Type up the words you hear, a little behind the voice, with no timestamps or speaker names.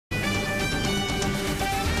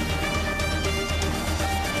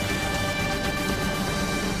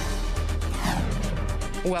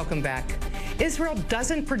Welcome back. Israel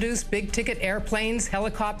doesn't produce big-ticket airplanes,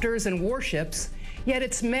 helicopters, and warships, yet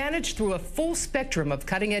it's managed through a full spectrum of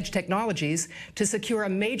cutting-edge technologies to secure a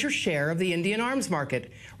major share of the Indian arms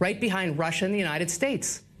market, right behind Russia and the United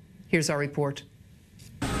States. Here's our report.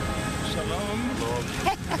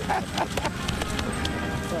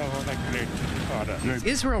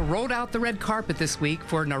 Israel rolled out the red carpet this week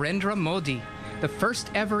for Narendra Modi, the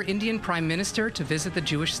first ever Indian Prime Minister to visit the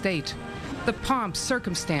Jewish state. The pomp,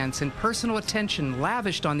 circumstance, and personal attention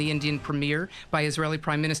lavished on the Indian premier by Israeli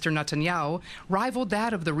Prime Minister Netanyahu rivaled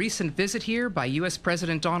that of the recent visit here by U.S.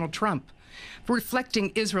 President Donald Trump,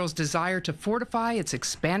 reflecting Israel's desire to fortify its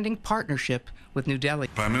expanding partnership with New Delhi.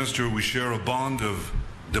 Prime Minister, we share a bond of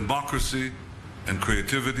democracy and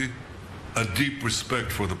creativity, a deep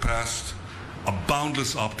respect for the past, a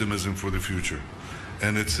boundless optimism for the future.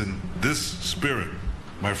 And it's in this spirit,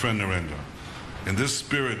 my friend Narendra, in this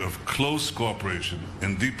spirit of close cooperation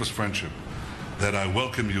and deepest friendship, that I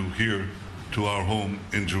welcome you here to our home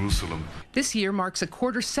in Jerusalem. This year marks a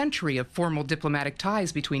quarter century of formal diplomatic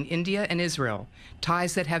ties between India and Israel,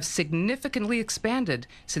 ties that have significantly expanded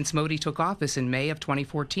since Modi took office in May of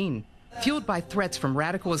 2014. Fueled by threats from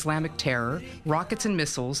radical Islamic terror, rockets and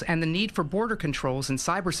missiles, and the need for border controls and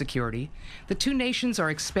cybersecurity, the two nations are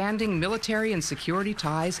expanding military and security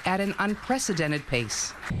ties at an unprecedented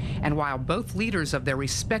pace. And while both leaders of their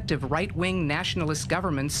respective right-wing nationalist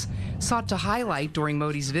governments sought to highlight during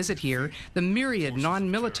Modi's visit here the myriad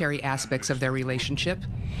non-military aspects of their relationship,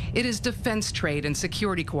 it is defense trade and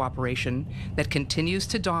security cooperation that continues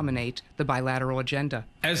to dominate the bilateral agenda.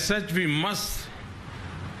 As such, we must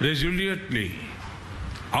resolutely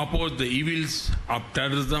oppose the evils of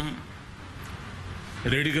terrorism,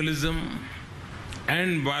 radicalism,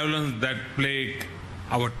 and violence that plague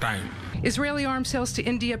our time. Israeli arms sales to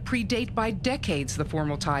India predate by decades the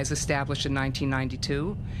formal ties established in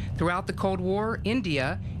 1992. Throughout the Cold War,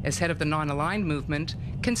 India, as head of the non-aligned movement,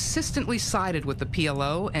 consistently sided with the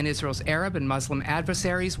PLO and Israel's Arab and Muslim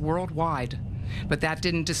adversaries worldwide. But that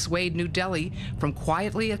didn't dissuade New Delhi from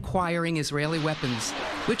quietly acquiring Israeli weapons,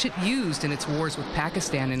 which it used in its wars with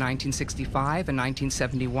Pakistan in 1965 and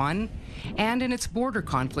 1971, and in its border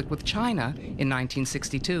conflict with China in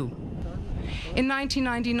 1962. In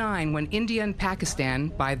 1999, when India and Pakistan,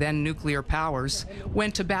 by then nuclear powers,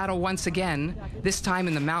 went to battle once again, this time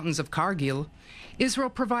in the mountains of Kargil, Israel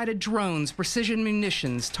provided drones, precision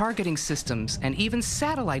munitions, targeting systems, and even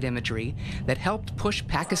satellite imagery that helped push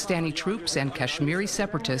Pakistani troops and Kashmiri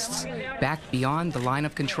separatists back beyond the line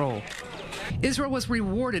of control. Israel was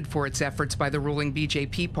rewarded for its efforts by the ruling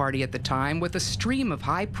BJP party at the time with a stream of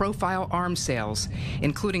high-profile arms sales,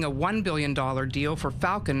 including a $1 billion deal for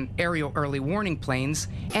Falcon aerial early warning planes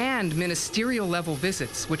and ministerial-level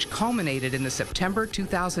visits, which culminated in the September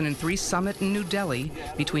 2003 summit in New Delhi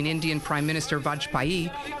between Indian Prime Minister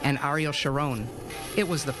Vajpayee and Ariel Sharon. It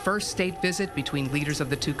was the first state visit between leaders of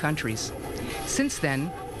the two countries. Since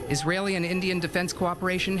then, Israeli and Indian defense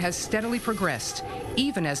cooperation has steadily progressed,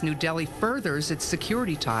 even as New Delhi furthers its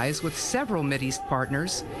security ties with several Mideast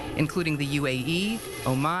partners, including the UAE,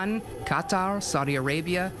 Oman, Qatar, Saudi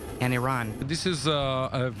Arabia, and Iran. This is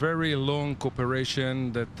a very long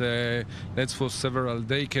cooperation that that's for several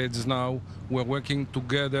decades now. We're working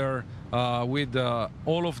together with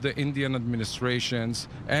all of the Indian administrations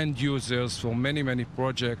and users for many, many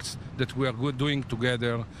projects that we are doing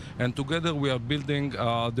together. And together we are building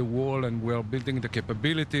the wall, and we are building the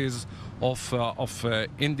capabilities of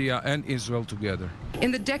India and Israel together.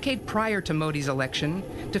 In the decade prior to Modi's election,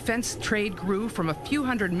 defense trade grew from a few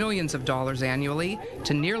hundred millions of dollars annually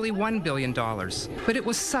to nearly $1 billion. But it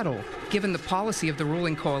was subtle, given the policy of the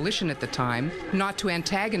ruling coalition at the time, not to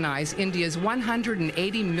antagonize India's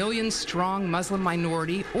 180 million strong Muslim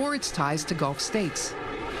minority or its ties to Gulf states.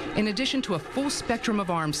 In addition to a full spectrum of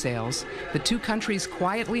arms sales, the two countries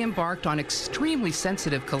quietly embarked on extremely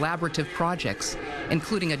sensitive collaborative projects,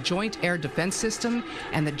 including a joint air defense system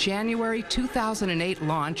and the January 2008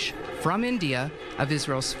 launch from India of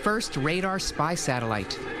Israel's first radar spy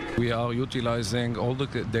satellite. We are utilizing all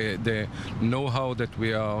the know-how that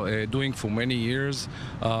we are doing for many years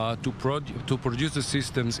to produce the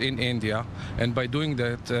systems in India, and by doing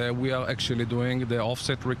that we are actually doing the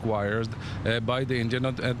offset required by the Indian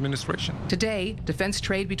administration. Today, defense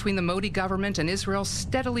trade between the Modi government and Israel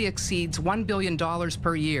steadily exceeds $1 billion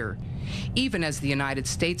per year, even as the United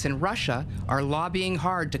States and Russia are lobbying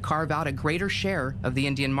hard to carve out a greater share of the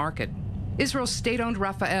Indian market. Israel's state-owned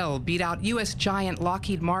Rafael beat out U.S. giant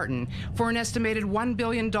Lockheed Martin for an estimated $1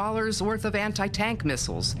 billion worth of anti-tank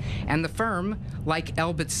missiles. And the firm, like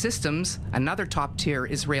Elbit Systems, another top-tier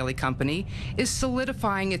Israeli company, is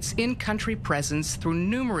solidifying its in-country presence through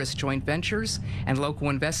numerous joint ventures and local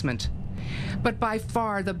investment. But by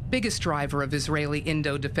far the biggest driver of Israeli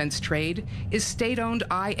Indo-defense trade is state-owned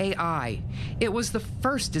IAI. It was the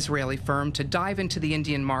first Israeli firm to dive into the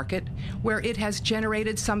Indian market, where it has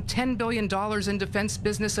generated some $10 billion in defense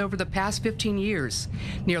business over the past 15 years,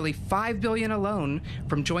 nearly $5 billion alone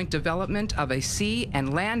from joint development of a sea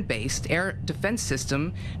and land-based air defense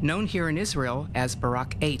system known here in Israel as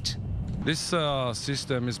Barak 8. This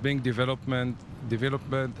system is being developed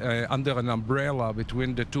under an umbrella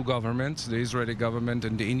between the two governments, the Israeli government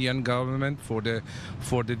and the Indian government, for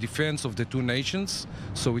the defense of the two nations.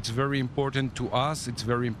 So it's very important to us, it's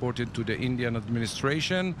very important to the Indian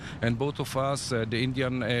administration, and both of us, the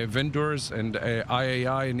Indian vendors and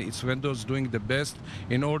IAI and its vendors, doing the best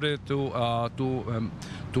in order to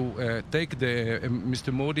take the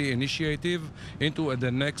Mr. Modi initiative into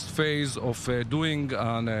the next phase of doing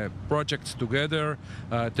projects together,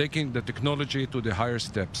 taking the technology to the higher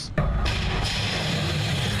steps.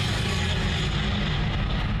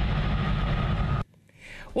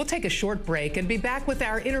 We'll take a short break and be back with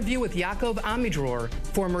our interview with Yaakov Amidror,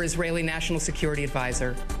 former Israeli National Security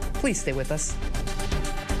Advisor. Please stay with us.